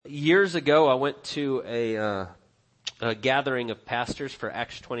Years ago, I went to a gathering of pastors for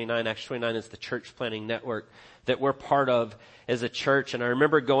Acts 29. Acts 29 is the church planting network that we're part of as a church. And I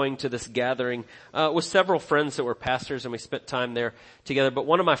remember going to this gathering with several friends that were pastors, and we spent time there together. But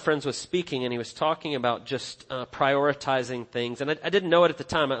one of my friends was speaking, and he was talking about just prioritizing things. And I didn't know it at the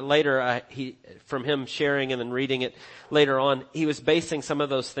time. Later, from him sharing and then reading it later on, he was basing some of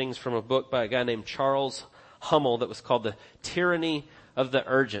those things from a book by a guy named Charles Hummel that was called The Tyranny of the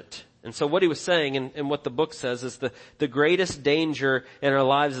Urgent. And so what he was saying, and what the book says, is the greatest danger in our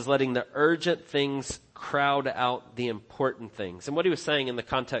lives is letting the urgent things crowd out the important things. And what he was saying in the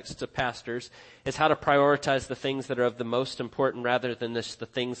context of pastors is how to prioritize the things that are of the most important rather than just the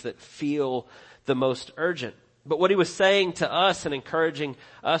things that feel the most urgent. But what he was saying to us and encouraging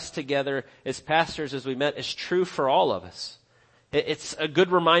us together as pastors as we met is true for all of us. It's a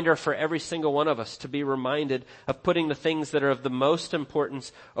good reminder for every single one of us to be reminded of putting the things that are of the most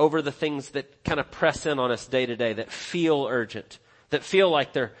importance over the things that kind of press in on us day to day, that feel urgent, that feel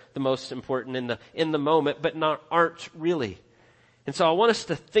like they're the most important in the moment, but aren't really. And so I want us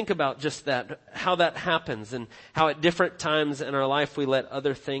to think about just that, how that happens and how at different times in our life we let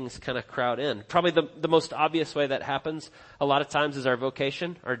other things kind of crowd in. Probably the most obvious way that happens a lot of times is our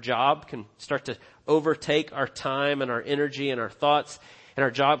vocation. Our job can start to overtake our time and our energy and our thoughts, and our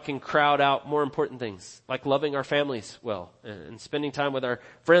job can crowd out more important things like loving our families well and spending time with our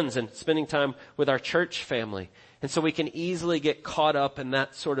friends and spending time with our church family. And so we can easily get caught up in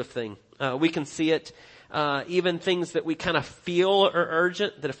that sort of thing. We can see it even things that we kind of feel are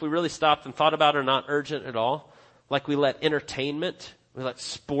urgent, that if we really stopped and thought about are not urgent at all. Like we let entertainment, we let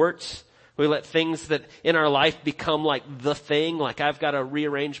sports, we let things that in our life become like the thing, like I've got to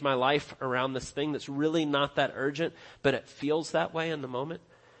rearrange my life around this thing that's really not that urgent, but it feels that way in the moment.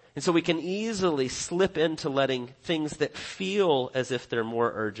 And so we can easily slip into letting things that feel as if they're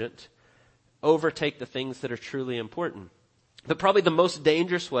more urgent overtake the things that are truly important. But probably the most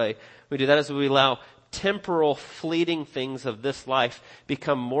dangerous way we do that is we allow temporal, fleeting things of this life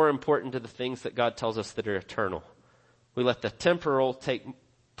become more important to the things that God tells us that are eternal. We let the temporal take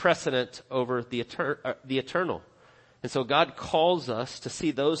precedent over the eternal. And so God calls us to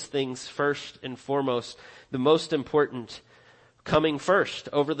see those things first and foremost, the most important, coming first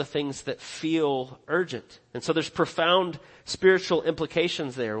over the things that feel urgent. And so there's profound spiritual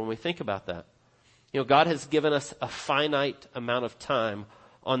implications there when we think about that. You know, God has given us a finite amount of time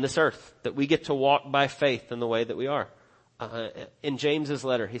on this earth that we get to walk by faith in the way that we are. In James's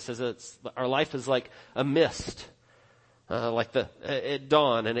letter, he says our life is like a mist, at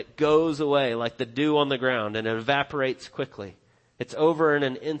dawn, and it goes away like the dew on the ground, and it evaporates quickly. It's over in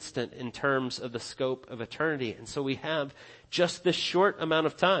an instant in terms of the scope of eternity. And so we have just this short amount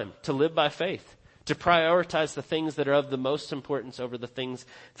of time to live by faith, to prioritize the things that are of the most importance over the things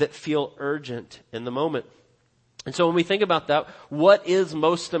that feel urgent in the moment. And so when we think about that, what is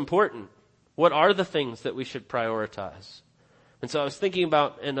most important? What are the things that we should prioritize? And so I was thinking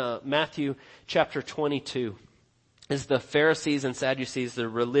about in Matthew chapter 22, as the Pharisees and Sadducees, the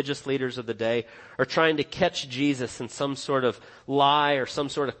religious leaders of the day, are trying to catch Jesus in some sort of lie or some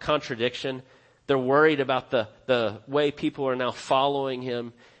sort of contradiction. They're worried about the way people are now following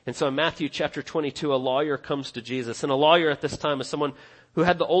him. And so in Matthew chapter 22, a lawyer comes to Jesus. And a lawyer at this time is someone who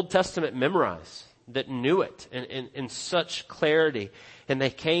had the Old Testament memorized, that knew it in such clarity. And they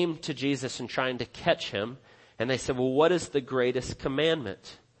came to Jesus and trying to catch him. And they said, well, what is the greatest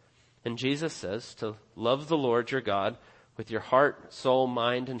commandment? And Jesus says to love the Lord your God with your heart, soul,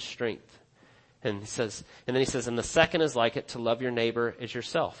 mind, and strength. And then he says, and the second is like it, to love your neighbor as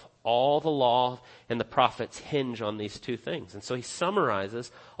yourself. All the law and the prophets hinge on these two things. And so he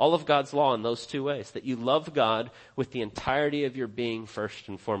summarizes all of God's law in those two ways, that you love God with the entirety of your being first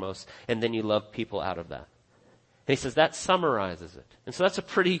and foremost, and then you love people out of that. And he says that summarizes it. And so that's a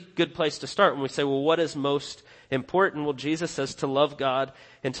pretty good place to start when we say, well, what is most important? Well, Jesus says to love God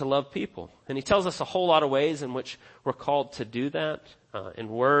and to love people. And he tells us a whole lot of ways in which we're called to do that, in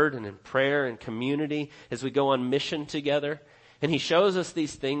word and in prayer and community as we go on mission together. And he shows us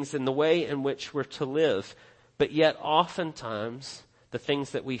these things in the way in which we're to live. But yet oftentimes the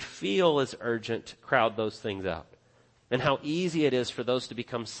things that we feel as urgent crowd those things out. And how easy it is for those to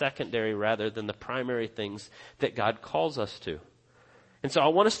become secondary rather than the primary things that God calls us to. And so I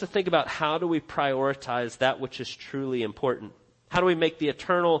want us to think about how do we prioritize that which is truly important? How do we make the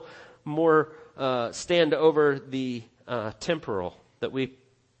eternal more stand over the temporal? That we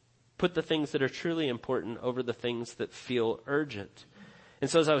put the things that are truly important over the things that feel urgent. And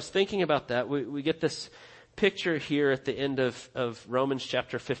so as I was thinking about that, we get this picture here at the end of Romans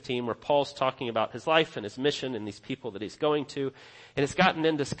chapter 15 where Paul's talking about his life and his mission and these people that he's going to. And it's gotten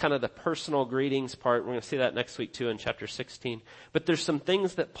into kind of the personal greetings part. We're going to see that next week too in chapter 16. But there's some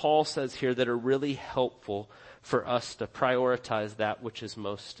things that Paul says here that are really helpful for us to prioritize that which is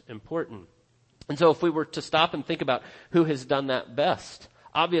most important. And so if we were to stop and think about who has done that best,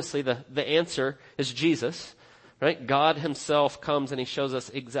 obviously the answer is Jesus. Right? God himself comes and he shows us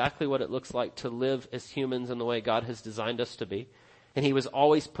exactly what it looks like to live as humans in the way God has designed us to be. And he was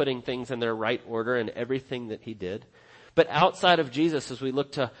always putting things in their right order in everything that he did. But outside of Jesus, as we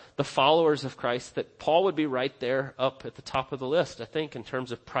look to the followers of Christ, that Paul would be right there up at the top of the list, I think, in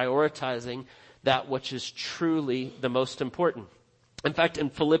terms of prioritizing that which is truly the most important. In fact, in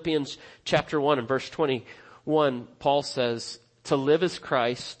Philippians chapter 1 and verse 21, Paul says, to live is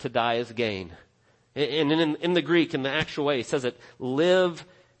Christ, to die is gain. And in the Greek, in the actual way, he says it, live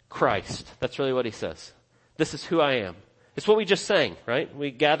Christ. That's really what he says. This is who I am. It's what we just sang, right? We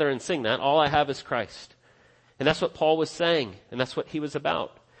gather and sing that. All I have is Christ. And that's what Paul was saying, and that's what he was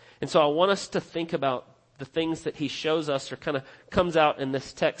about. And so I want us to think about the things that he shows us or kind of comes out in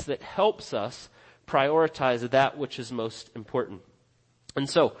this text that helps us prioritize that which is most important. And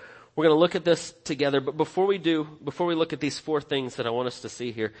so we're going to look at this together, but before we look at these four things that I want us to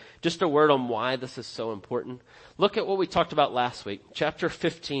see here, just a word on why this is so important. Look at what we talked about last week, chapter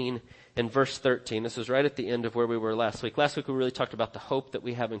 15 and verse 13. This is right at the end of where we were last week. Last week we really talked about the hope that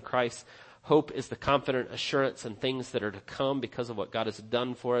we have in Christ. Hope is the confident assurance in things that are to come because of what God has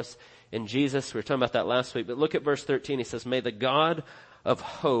done for us in Jesus. We were talking about that last week, but look at verse 13. He says, may the God of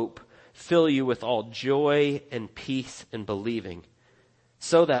hope fill you with all joy and peace in believing,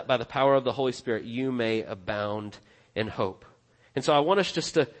 so that by the power of the Holy Spirit you may abound in hope. And so I want us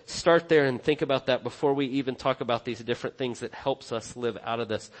just to start there and think about that before we even talk about these different things that helps us live out of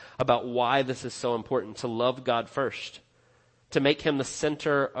this, about why this is so important to love God first, to make him the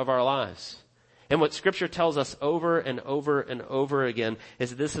center of our lives. And what Scripture tells us over and over and over again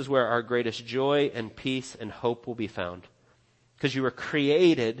is this is where our greatest joy and peace and hope will be found. Because you were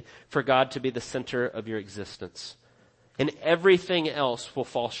created for God to be the center of your existence. And everything else will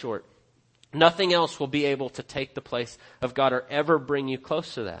fall short. Nothing else will be able to take the place of God or ever bring you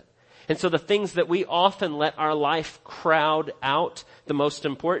close to that. And so the things that we often let our life crowd out, the most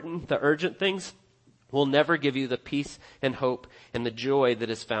important, the urgent things, will never give you the peace and hope and the joy that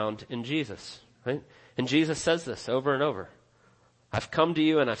is found in Jesus. Right? And Jesus says this over and over. I've come to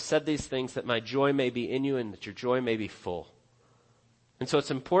you and I've said these things that my joy may be in you and that your joy may be full. And so it's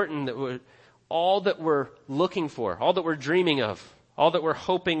important that all that we're looking for, all that we're dreaming of, all that we're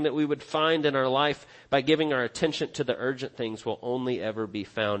hoping that we would find in our life by giving our attention to the urgent things will only ever be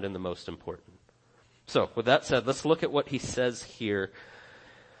found in the most important. So with that said, let's look at what he says here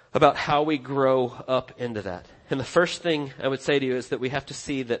about how we grow up into that. And the first thing I would say to you is that we have to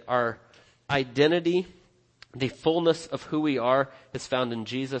see that our identity, the fullness of who we are, is found in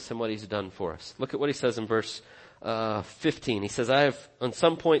Jesus and what he's done for us. Look at what he says in verse 15. He says, I have on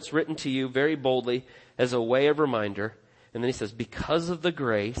some points written to you very boldly as a way of reminder. And then he says, because of the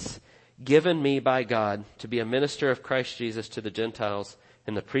grace given me by God to be a minister of Christ Jesus to the Gentiles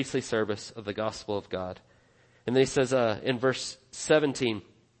in the priestly service of the gospel of God. And then he says in verse 17,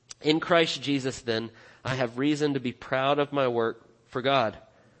 in Christ Jesus then, I have reason to be proud of my work for God.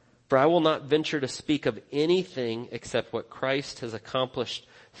 For I will not venture to speak of anything except what Christ has accomplished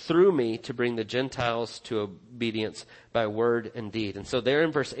through me to bring the Gentiles to obedience by word and deed. And so there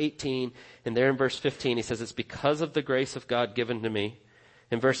in verse 18 and there in verse 15, he says, it's because of the grace of God given to me.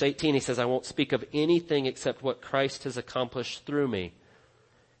 In verse 18, he says, I won't speak of anything except what Christ has accomplished through me.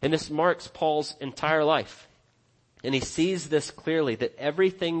 And this marks Paul's entire life. And he sees this clearly, that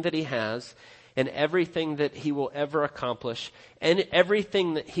everything that he has and everything that he will ever accomplish and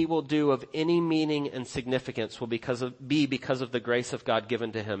everything that he will do of any meaning and significance will be because of the grace of God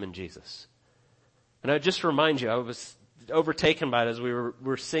given to him in Jesus. And I just remind you, I was overtaken by it as we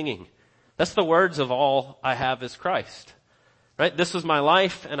were singing. That's the words of all I have is Christ. Right? This was my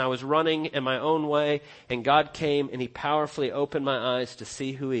life and I was running in my own way and God came and he powerfully opened my eyes to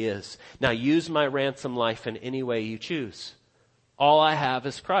see who he is. Now use my ransom life in any way you choose. All I have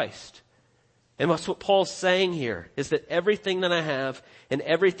is Christ. And that's what Paul's saying here, is that everything that I have and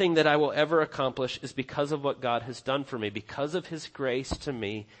everything that I will ever accomplish is because of what God has done for me, because of his grace to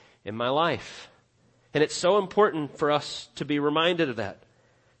me in my life. And it's so important for us to be reminded of that.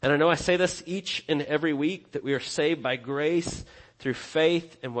 And I know I say this each and every week, that we are saved by grace through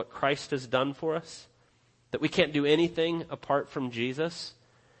faith in what Christ has done for us, that we can't do anything apart from Jesus.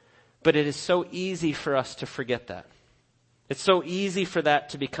 But it is so easy for us to forget that. It's so easy for that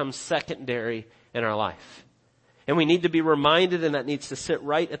to become secondary in our life. And we need to be reminded, and that needs to sit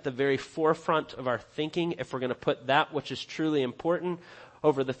right at the very forefront of our thinking if we're going to put that which is truly important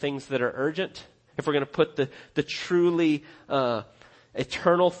over the things that are urgent. If we're going to put the truly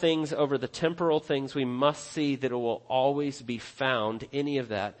eternal things over the temporal things, we must see that it will always be found, any of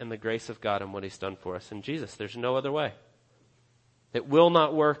that, in the grace of God and what He's done for us in Jesus. There's no other way. It will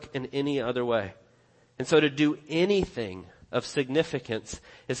not work in any other way. And so to do anything of significance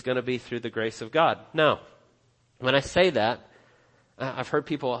is going to be through the grace of God. Now, when I say that, I've heard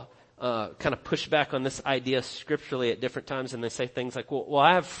people kind of push back on this idea scripturally at different times, and they say things like, well,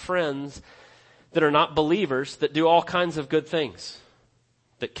 I have friends that are not believers that do all kinds of good things,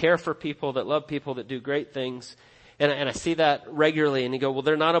 that care for people, that love people, that do great things. And I see that regularly, and you go, well,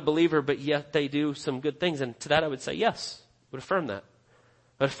 they're not a believer, but yet they do some good things. And to that I would say, yes, I would affirm that.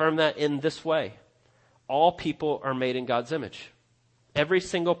 I would affirm that in this way. All people are made in God's image. Every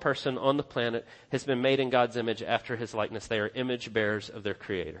single person on the planet has been made in God's image after His likeness. They are image bearers of their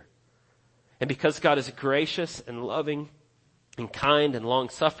Creator. And because God is gracious and loving and kind and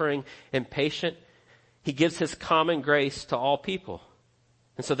long-suffering and patient, He gives His common grace to all people.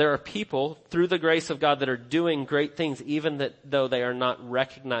 And so there are people through the grace of God that are doing great things, even though they are not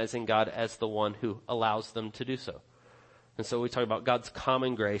recognizing God as the one who allows them to do so. And so we talk about God's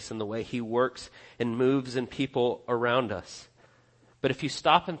common grace and the way He works and moves in people around us. But if you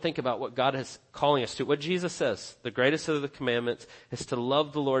stop and think about what God is calling us to, what Jesus says, the greatest of the commandments is to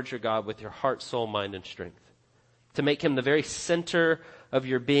love the Lord your God with your heart, soul, mind, and strength. To make Him the very center of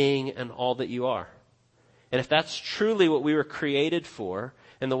your being and all that you are. And if that's truly what we were created for,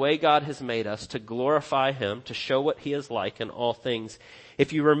 and the way God has made us to glorify Him, to show what He is like in all things,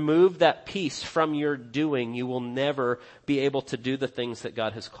 if you remove that piece from your doing, you will never be able to do the things that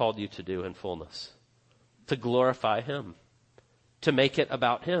God has called you to do in fullness. To glorify Him. To make it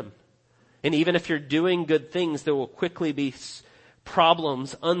about Him. And even if you're doing good things, there will quickly be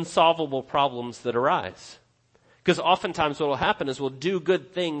problems, unsolvable problems that arise. Because oftentimes what will happen is we'll do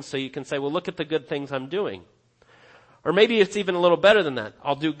good things so you can say, well, look at the good things I'm doing. Or maybe it's even a little better than that.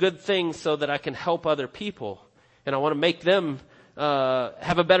 I'll do good things so that I can help other people. And I want to make them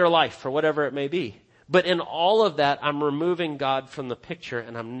have a better life or whatever it may be. But in all of that, I'm removing God from the picture,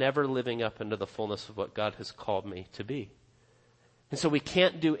 and I'm never living up into the fullness of what God has called me to be. And so we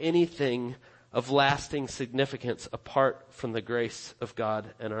can't do anything of lasting significance apart from the grace of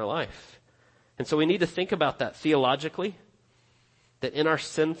God in our life. And so we need to think about that theologically, that in our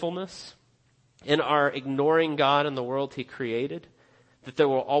sinfulness, in our ignoring God and the world He created, that there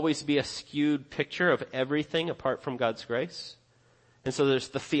will always be a skewed picture of everything apart from God's grace. And so there's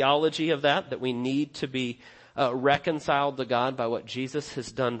the theology of that we need to be reconciled to God by what Jesus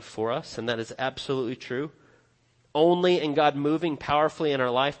has done for us, and that is absolutely true. Only in God moving powerfully in our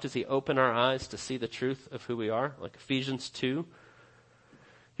life does He open our eyes to see the truth of who we are. Like Ephesians 2.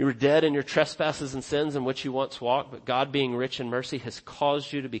 You were dead in your trespasses and sins in which you once walked, but God being rich in mercy has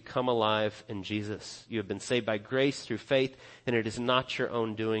caused you to become alive in Jesus. You have been saved by grace through faith, and it is not your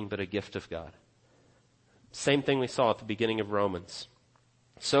own doing, but a gift of God. Same thing we saw at the beginning of Romans.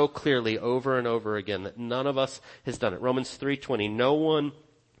 So clearly over and over again that none of us has done it. Romans 3:20, no one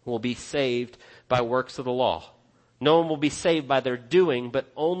will be saved by works of the law. No one will be saved by their doing,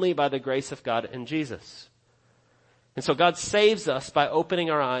 but only by the grace of God in Jesus. And so God saves us by opening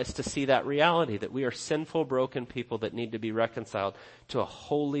our eyes to see that reality, that we are sinful, broken people that need to be reconciled to a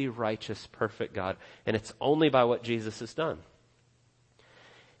holy, righteous, perfect God. And it's only by what Jesus has done.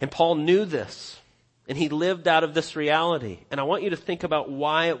 And Paul knew this, and he lived out of this reality. And I want you to think about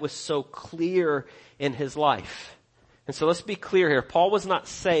why it was so clear in his life. And so let's be clear here. Paul was not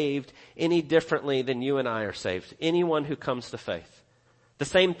saved any differently than you and I are saved. Anyone who comes to faith. The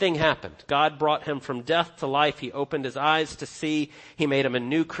same thing happened. God brought him from death to life. He opened his eyes to see. He made him a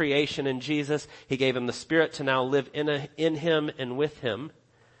new creation in Jesus. He gave him the Spirit to now live in him and with him.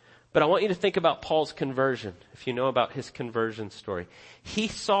 But I want you to think about Paul's conversion, if you know about his conversion story. He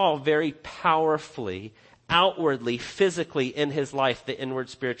saw very powerfully, outwardly, physically in his life the inward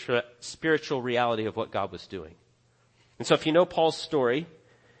spiritual reality of what God was doing. And so if you know Paul's story,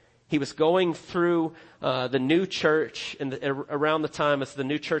 he was going through the new church around the time as the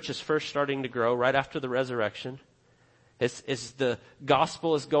new church is first starting to grow, right after the resurrection, as the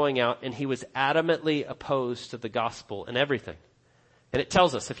gospel is going out, and he was adamantly opposed to the gospel and everything. And it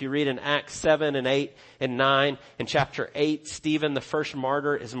tells us, if you read in Acts 7 and 8 and 9, in chapter 8, Stephen, the first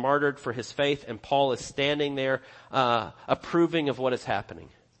martyr, is martyred for his faith, and Paul is standing there approving of what is happening.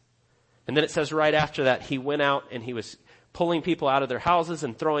 And then it says right after that, he went out and he was pulling people out of their houses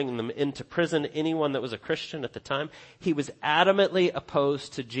and throwing them into prison, anyone that was a Christian at the time. He was adamantly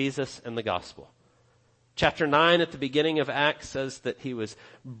opposed to Jesus and the gospel. Chapter 9 at the beginning of Acts says that he was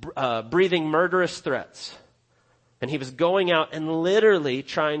breathing murderous threats. And he was going out and literally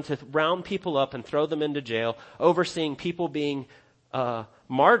trying to round people up and throw them into jail, overseeing people being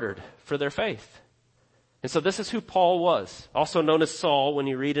martyred for their faith. And so this is who Paul was, also known as Saul. When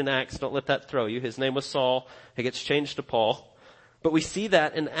you read in Acts, don't let that throw you. His name was Saul. It gets changed to Paul. But we see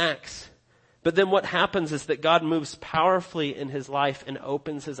that in Acts. But then what happens is that God moves powerfully in his life and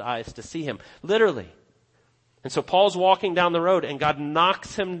opens his eyes to see him. Literally. And so Paul's walking down the road and God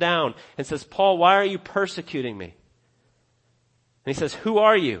knocks him down and says, Paul, why are you persecuting me? And he says, who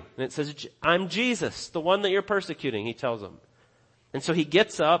are you? And it says, I'm Jesus, the one that you're persecuting, he tells him. And so he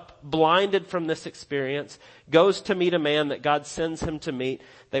gets up, blinded from this experience, goes to meet a man that God sends him to meet.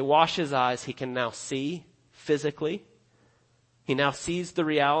 They wash his eyes. He can now see physically. He now sees the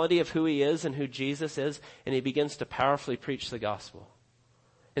reality of who he is and who Jesus is, and he begins to powerfully preach the gospel.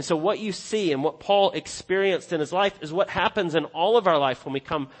 And so what you see and what Paul experienced in his life is what happens in all of our life when we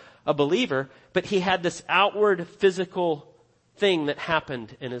become a believer, but he had this outward physical thing that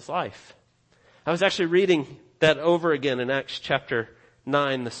happened in his life. I was actually reading that over again in Acts chapter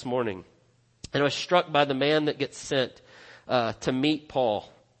 9 this morning. And I was struck by the man that gets sent to meet Paul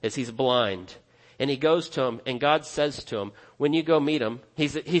as he's blind. And he goes to him and God says to him, when you go meet him, he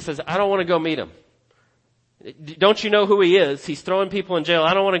says, I don't want to go meet him. Don't you know who he is? He's throwing people in jail.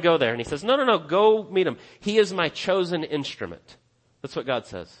 I don't want to go there. And he says, no, go meet him. He is my chosen instrument. That's what God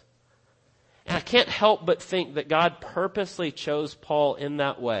says. And I can't help but think that God purposely chose Paul in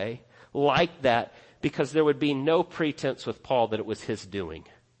that way, like that, because there would be no pretense with Paul that it was his doing.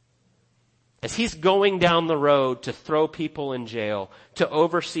 As he's going down the road to throw people in jail, to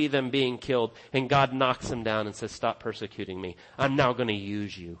oversee them being killed, and God knocks him down and says, stop persecuting me. I'm now going to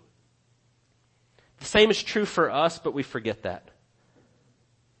use you. The same is true for us, but we forget that.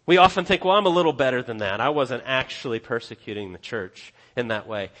 We often think, well, I'm a little better than that. I wasn't actually persecuting the church in that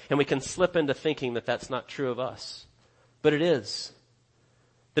way. And we can slip into thinking that that's not true of us. But it is.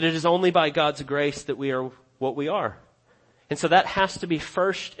 That it is only by God's grace that we are what we are. And so that has to be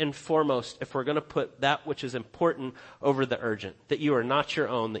first and foremost if we're going to put that which is important over the urgent. That you are not your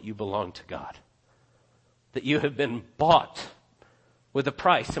own, that you belong to God. That you have been bought with a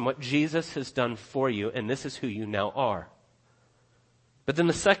price and what Jesus has done for you, and this is who you now are. But then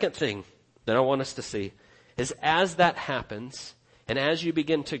the second thing that I want us to see is as that happens, and as you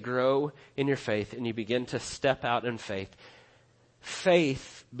begin to grow in your faith and you begin to step out in faith,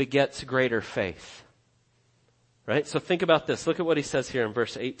 faith begets greater faith. Right? So think about this. Look at what he says here in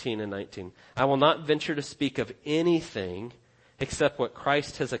verse 18 and 19. I will not venture to speak of anything except what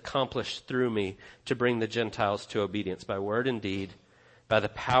Christ has accomplished through me to bring the Gentiles to obedience by word and deed, by the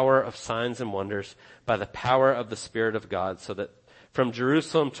power of signs and wonders, by the power of the Spirit of God, so that from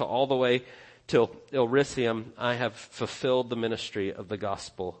Jerusalem to all the way till Elysium, I have fulfilled the ministry of the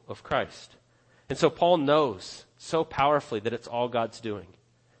gospel of Christ. And so Paul knows so powerfully that it's all God's doing.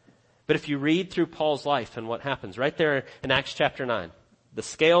 But if you read through Paul's life and what happens, right there in Acts chapter 9, the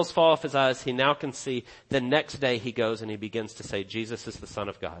scales fall off his eyes, he now can see. The next day he goes and he begins to say, Jesus is the Son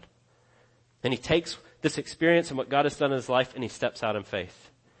of God. And he takes this experience and what God has done in his life and he steps out in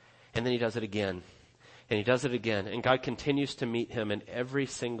faith. And then he does it again. And he does it again. And God continues to meet him in every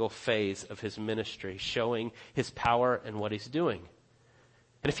single phase of his ministry, showing his power and what he's doing.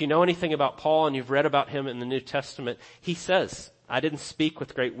 And if you know anything about Paul and you've read about him in the New Testament, he says, I didn't speak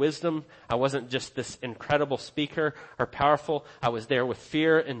with great wisdom. I wasn't just this incredible speaker or powerful. I was there with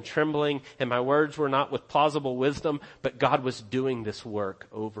fear and trembling, and my words were not with plausible wisdom, but God was doing this work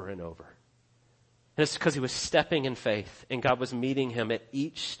over and over. And it's because he was stepping in faith, and God was meeting him at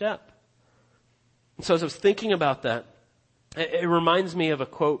each step. And so as I was thinking about that, it reminds me of a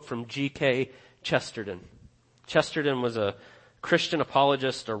quote from G.K. Chesterton. Chesterton was a Christian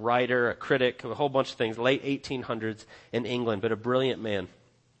apologist, a writer, a critic, a whole bunch of things, late 1800s in England, but a brilliant man.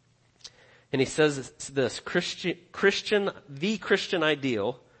 And he says this, the Christian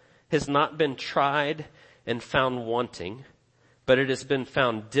ideal has not been tried and found wanting, but it has been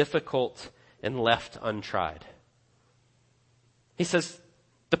found difficult and left untried. He says,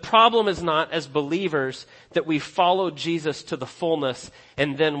 the problem is not as believers that we follow Jesus to the fullness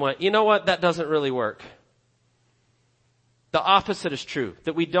and then went, you know what, that doesn't really work. The opposite is true,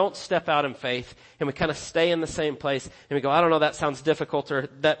 that we don't step out in faith and we kind of stay in the same place and we go, I don't know, that sounds difficult or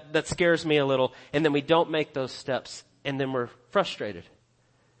that scares me a little. And then we don't make those steps and then we're frustrated.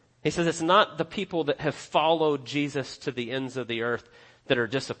 He says it's not the people that have followed Jesus to the ends of the earth that are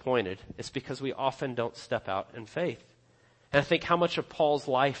disappointed. It's because we often don't step out in faith. And I think how much of Paul's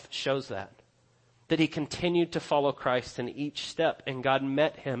life shows that he continued to follow Christ in each step, and God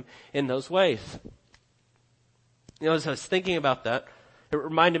met him in those ways. You know, as I was thinking about that, it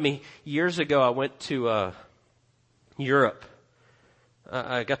reminded me, years ago I went to Europe.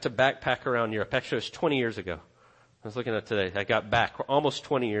 I got to backpack around Europe. Actually, it was 20 years ago. I was looking at it today. I got back almost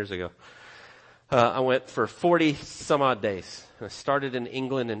 20 years ago. I went for 40 some odd days. I started in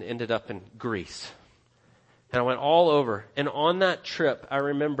England and ended up in Greece. And I went all over. And on that trip, I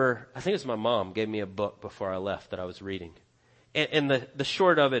remember, I think it was my mom gave me a book before I left that I was reading. And the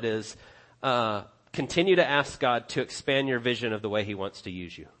short of it is, continue to ask God to expand your vision of the way He wants to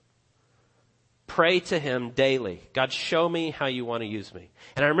use you. Pray to Him daily. God, show me how you want to use me.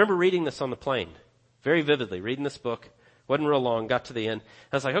 And I remember reading this on the plane, very vividly, reading this book. Wasn't real long, got to the end.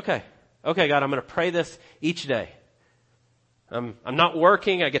 I was like, okay, God, I'm going to pray this each day. I'm not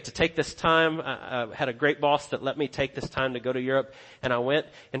working. I get to take this time. I had a great boss that let me take this time to go to Europe. And I went,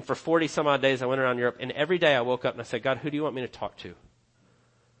 and for 40 some odd days I went around Europe. And every day I woke up and I said, God, who do you want me to talk to?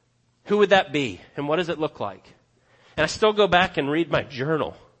 Who would that be? And what does it look like? And I still go back and read my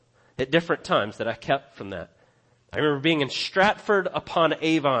journal at different times that I kept from that. I remember being in Stratford upon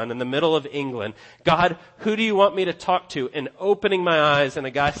Avon in the middle of England. God, who do you want me to talk to? And opening my eyes, and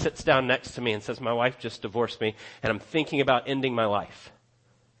a guy sits down next to me and says, my wife just divorced me and I'm thinking about ending my life.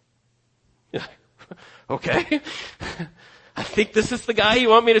 Okay. I think this is the guy you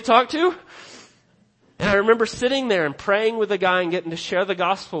want me to talk to. And I remember sitting there and praying with the guy and getting to share the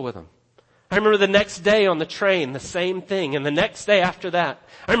gospel with him. I remember the next day on the train, the same thing. And the next day after that,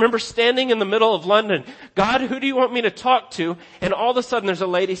 I remember standing in the middle of London. God, who do you want me to talk to? And all of a sudden there's a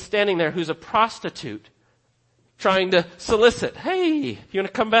lady standing there who's a prostitute trying to solicit. Hey, you want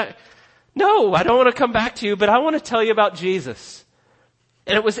to come back? No, I don't want to come back to you, but I want to tell you about Jesus.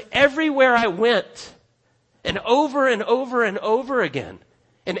 And it was everywhere I went, and over and over and over again.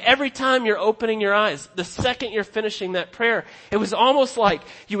 And every time you're opening your eyes, the second you're finishing that prayer, it was almost like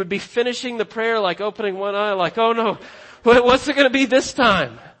you would be finishing the prayer, like opening one eye, like, oh no, what's it going to be this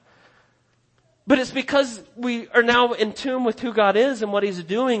time? But it's because we are now in tune with who God is and what He's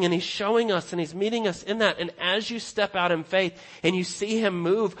doing, and He's showing us and He's meeting us in that. And as you step out in faith and you see Him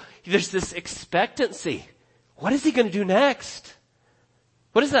move, there's this expectancy. What is He going to do next?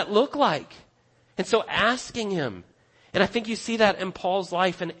 What does that look like? And so asking Him. And I think you see that in Paul's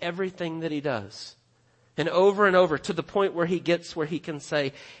life and everything that he does. And over, to the point where he gets where he can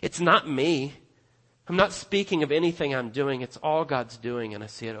say, it's not me. I'm not speaking of anything I'm doing. It's all God's doing. And I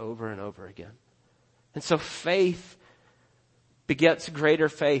see it over and over again. And so faith begets greater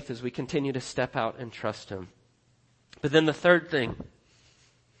faith as we continue to step out and trust Him. But then the third thing,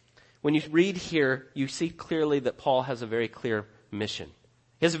 when you read here, you see clearly that Paul has a very clear mission.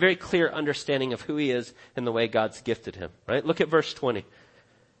 He has a very clear understanding of who he is and the way God's gifted him, right? Look at verse 20.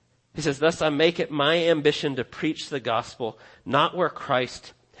 He says, thus I make it my ambition to preach the gospel, not where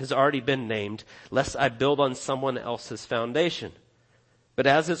Christ has already been named, lest I build on someone else's foundation. But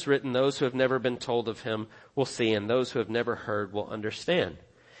as it's written, those who have never been told of Him will see, and those who have never heard will understand.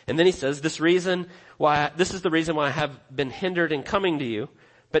 And then he says, this is the reason why I have been hindered in coming to you.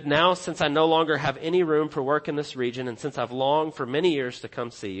 But now, since I no longer have any room for work in this region, and since I've longed for many years to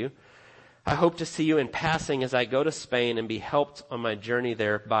come see you, I hope to see you in passing as I go to Spain and be helped on my journey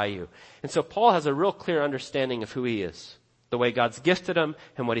there by you. And so Paul has a real clear understanding of who he is, the way God's gifted him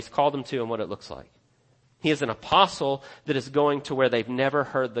and what He's called him to and what it looks like. He is an apostle that is going to where they've never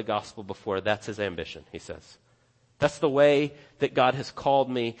heard the gospel before. That's his ambition, he says. That's the way that God has called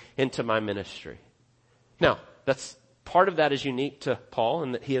me into my ministry. Now, part of that is unique to Paul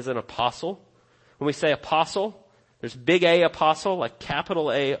in that he is an apostle. When we say apostle, there's big A apostle, like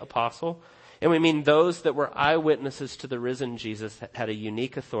capital A apostle. And we mean those that were eyewitnesses to the risen Jesus that had a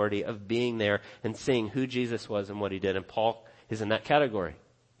unique authority of being there and seeing who Jesus was and what He did. And Paul is in that category.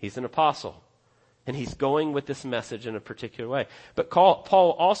 He's an apostle. And he's going with this message in a particular way. But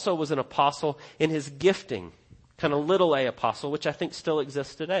Paul also was an apostle in his gifting, kind of little A apostle, which I think still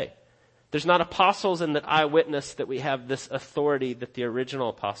exists today. There's not apostles in that eyewitness that we have this authority that the original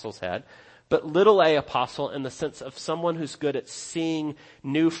apostles had, but little A apostle in the sense of someone who's good at seeing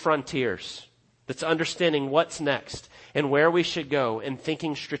new frontiers, that's understanding what's next and where we should go and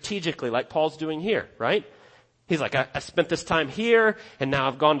thinking strategically like Paul's doing here, right? He's like, I spent this time here and now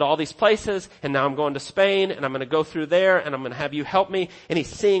I've gone to all these places and now I'm going to Spain and I'm going to go through there and I'm going to have you help me. And he's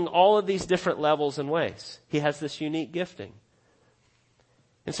seeing all of these different levels and ways. He has this unique gifting.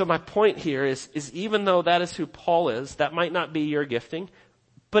 And so my point here is even though that is who Paul is, that might not be your gifting,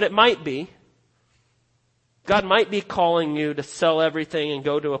 but it might be. God might be calling you to sell everything and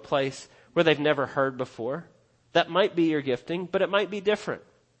go to a place where they've never heard before. That might be your gifting, but it might be different.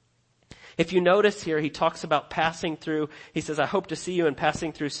 If you notice here, he talks about passing through. He says, I hope to see you in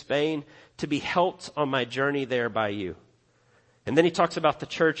passing through Spain to be helped on my journey there by you. And then he talks about the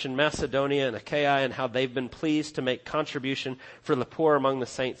church in Macedonia and Achaia and how they've been pleased to make contribution for the poor among the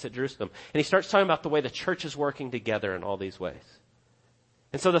saints at Jerusalem. And he starts talking about the way the church is working together in all these ways.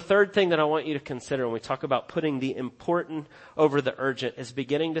 And so the third thing that I want you to consider when we talk about putting the important over the urgent is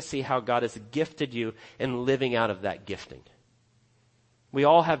beginning to see how God has gifted you and living out of that gifting. We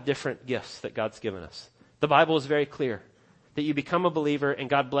all have different gifts that God's given us. The Bible is very clear that you become a believer and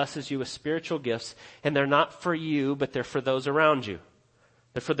God blesses you with spiritual gifts, and they're not for you, but they're for those around you.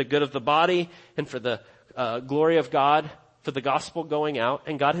 They're for the good of the body and for the glory of God, for the gospel going out,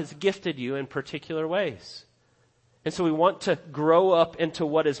 and God has gifted you in particular ways. And so we want to grow up into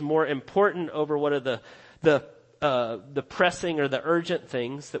what is more important over what are the pressing or the urgent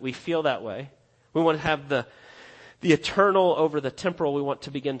things that we feel that way. We want to have the eternal over the temporal. We want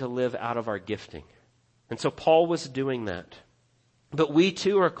to begin to live out of our gifting. And so Paul was doing that. But we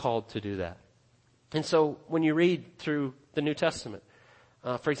too are called to do that. And so when you read through the New Testament,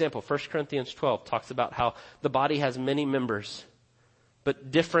 for example, 1 Corinthians 12 talks about how the body has many members,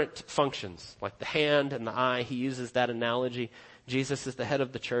 but different functions, like the hand and the eye. He uses that analogy. Jesus is the head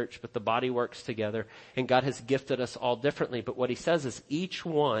of the church, but the body works together, and God has gifted us all differently. But what he says is each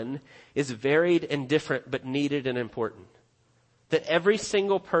one is varied and different, but needed and important. That every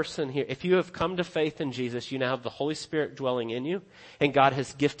single person here, if you have come to faith in Jesus, you now have the Holy Spirit dwelling in you, and God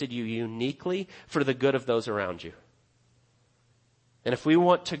has gifted you uniquely for the good of those around you. And if we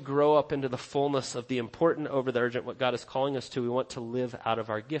want to grow up into the fullness of the important over the urgent, what God is calling us to, we want to live out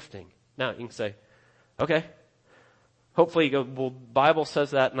of our gifting. Now, you can say, okay, hopefully you go, well, Bible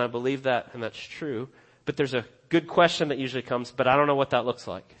says that, and I believe that, and that's true. But there's a good question that usually comes, but I don't know what that looks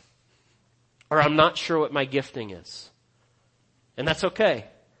like. Or I'm not sure what my gifting is. And that's okay,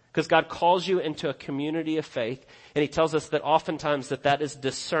 because God calls you into a community of faith, and he tells us that oftentimes that is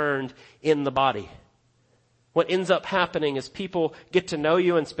discerned in the body. What ends up happening is people get to know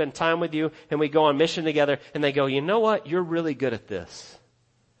you and spend time with you, and we go on mission together, and they go, you know what? You're really good at this.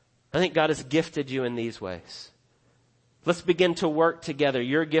 I think God has gifted you in these ways. Let's begin to work together.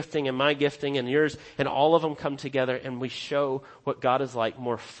 Your gifting and my gifting and yours, and all of them come together, and we show what God is like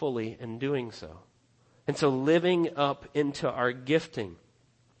more fully in doing so. And so living up into our gifting,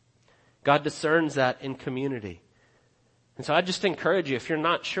 God discerns that in community. And so I just encourage you, if you're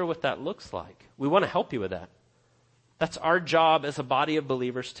not sure what that looks like, we want to help you with that. That's our job as a body of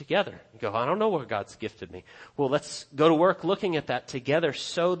believers together. You go, I don't know where God's gifted me. Well, let's go to work looking at that together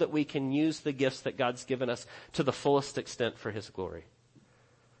so that we can use the gifts that God's given us to the fullest extent for his glory.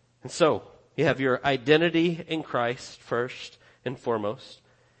 And so you have your identity in Christ first and foremost.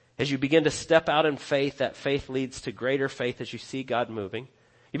 As you begin to step out in faith, that faith leads to greater faith as you see God moving.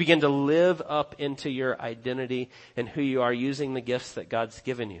 You begin to live up into your identity and who you are using the gifts that God's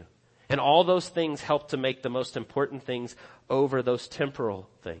given you. And all those things help to make the most important things over those temporal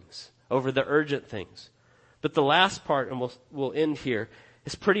things, over the urgent things. But the last part, and we'll end here,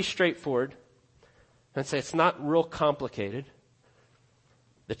 is pretty straightforward. I'd say it's not real complicated.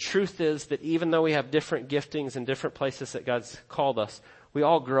 The truth is that even though we have different giftings in different places that God's called us, we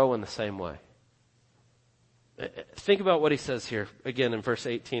all grow in the same way. Think about what he says here, again in verse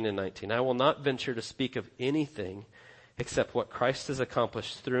 18 and 19. I will not venture to speak of anything except what Christ has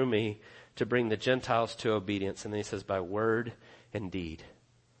accomplished through me to bring the Gentiles to obedience. And then he says, by word and deed.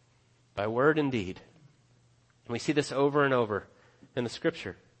 By word and deed. And we see this over and over in the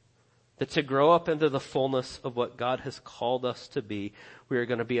scripture. That to grow up into the fullness of what God has called us to be, we are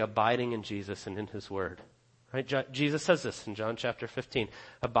going to be abiding in Jesus and in his word. Right? Jesus says this in John chapter 15.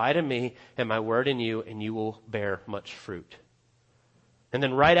 Abide in me and my word in you, and you will bear much fruit. And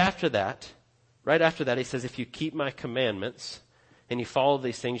then right after that, he says, if you keep my commandments and you follow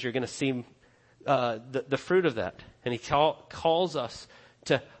these things, you're going to see the fruit of that. And he calls us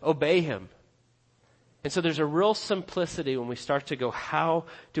to obey him. And so there's a real simplicity when we start to go, how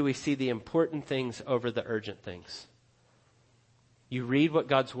do we see the important things over the urgent things? You read what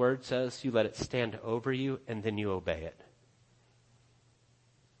God's word says, you let it stand over you, and then you obey it.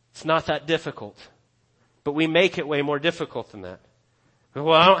 It's not that difficult, but we make it way more difficult than that.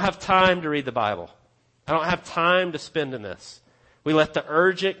 Well, I don't have time to read the Bible. I don't have time to spend in this. We let the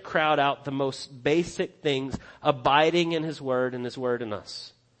urgent crowd out the most basic things, abiding in his word and his word in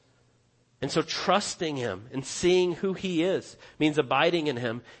us. And so trusting him and seeing who he is means abiding in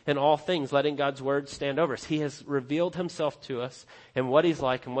him in all things, letting God's word stand over us. He has revealed himself to us and what he's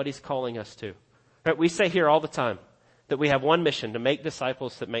like and what he's calling us to. Right? We say here all the time that we have one mission, to make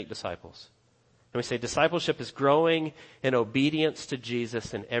disciples that make disciples. And we say discipleship is growing in obedience to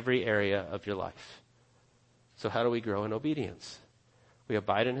Jesus in every area of your life. So how do we grow in obedience? We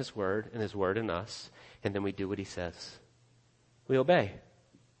abide in his word and his word in us, and then we do what he says. We obey.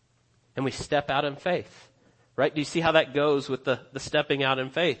 And we step out in faith. Right? Do you see how that goes with the stepping out in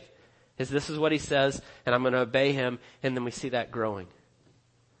faith? This is what he says, and I'm going to obey him, and then we see that growing.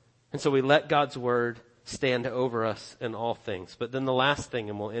 And so we let God's word stand over us in all things. But then the last thing,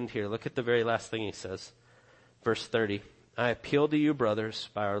 and we'll end here. Look at the very last thing he says. Verse 30. I appeal to you, brothers,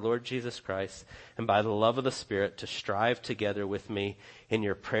 by our Lord Jesus Christ and by the love of the Spirit, to strive together with me in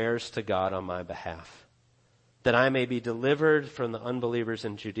your prayers to God on my behalf, that I may be delivered from the unbelievers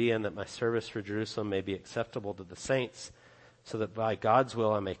in Judea, and that my service for Jerusalem may be acceptable to the saints, so that by God's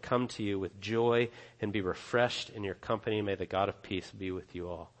will I may come to you with joy and be refreshed in your company. May the God of peace be with you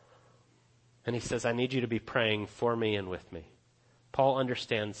all. And he says, I need you to be praying for me and with me. Paul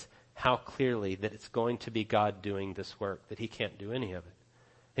understands how clearly that it's going to be God doing this work, that he can't do any of it.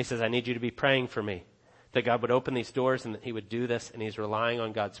 He says, I need you to be praying for me, that God would open these doors and that he would do this, and he's relying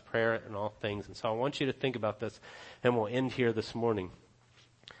on God's prayer in all things. And so I want you to think about this, and we'll end here this morning.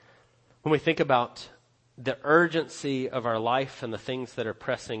 When we think about the urgency of our life and the things that are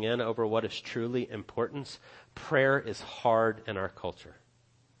pressing in over what is truly important, prayer is hard in our culture.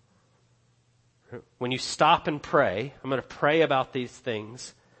 When you stop and pray, I'm going to pray about these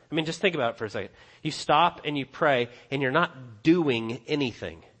things. I mean, just think about it for a second. You stop and you pray, and you're not doing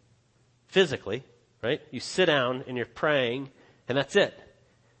anything physically, right? You sit down and you're praying, and that's it.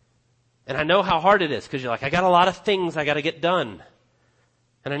 And I know how hard it is, because you're like, I got a lot of things I got to get done,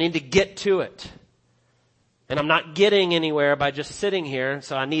 and I need to get to it. And I'm not getting anywhere by just sitting here,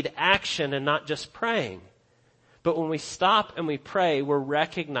 so I need action and not just praying. But when we stop and we pray, we're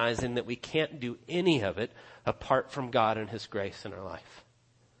recognizing that we can't do any of it apart from God and his grace in our life.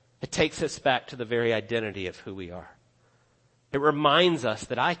 It takes us back to the very identity of who we are. It reminds us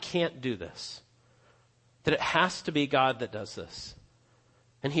that I can't do this, that it has to be God that does this.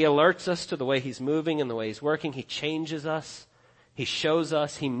 And he alerts us to the way he's moving and the way he's working. He changes us. He shows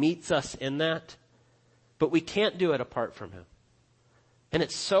us. He meets us in that. But we can't do it apart from him. And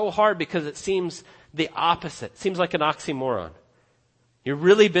it's so hard because it seems the opposite. It seems like an oxymoron. You're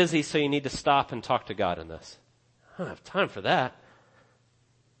really busy, so you need to stop and talk to God in this. I don't have time for that.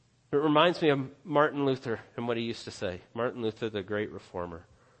 It reminds me of Martin Luther and what he used to say. Martin Luther, the great reformer.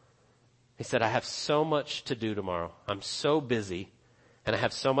 He said, I have so much to do tomorrow. I'm so busy, and I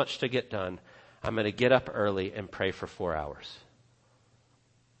have so much to get done. I'm going to get up early and pray for 4 hours.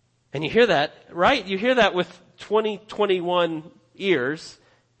 And you hear that, right? You hear that with 2021 ears.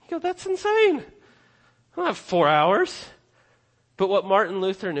 You go, that's insane. I don't have 4 hours. But what Martin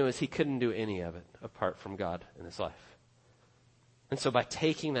Luther knew is he couldn't do any of it apart from God in his life. And so by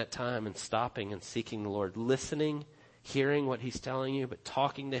taking that time and stopping and seeking the Lord, listening, hearing what he's telling you, but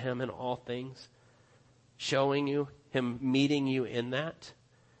talking to him in all things, showing you, him meeting you in that,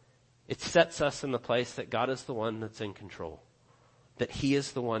 it sets us in the place that God is the one that's in control, that he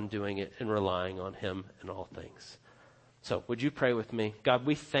is the one doing it and relying on him in all things. So would you pray with me? God,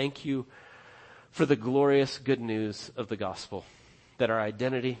 we thank you for the glorious good news of the gospel, that our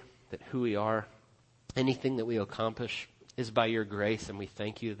identity, that who we are, anything that we accomplish is by your grace, and we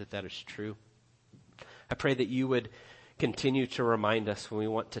thank you that that is true. I pray that you would continue to remind us when we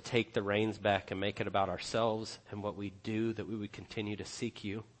want to take the reins back and make it about ourselves and what we do, that we would continue to seek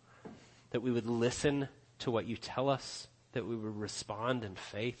you, that we would listen to what you tell us, that we would respond in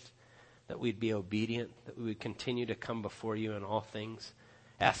faith, that we'd be obedient, that we would continue to come before you in all things,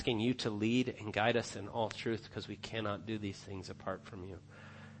 asking you to lead and guide us in all truth, because we cannot do these things apart from you.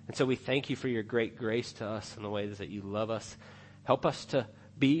 And so we thank you for your great grace to us and the ways that you love us. Help us to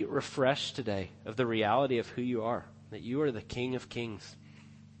be refreshed today of the reality of who you are, that you are the King of Kings,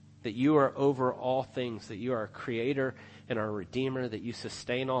 that you are over all things, that you are our creator and our redeemer, that you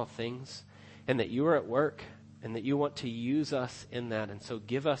sustain all things, and that you are at work, and that you want to use us in that. And so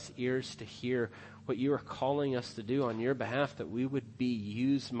give us ears to hear what you are calling us to do on your behalf, that we would be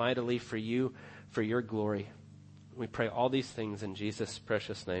used mightily for you, for your glory. We pray all these things in Jesus'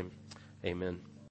 precious name. Amen.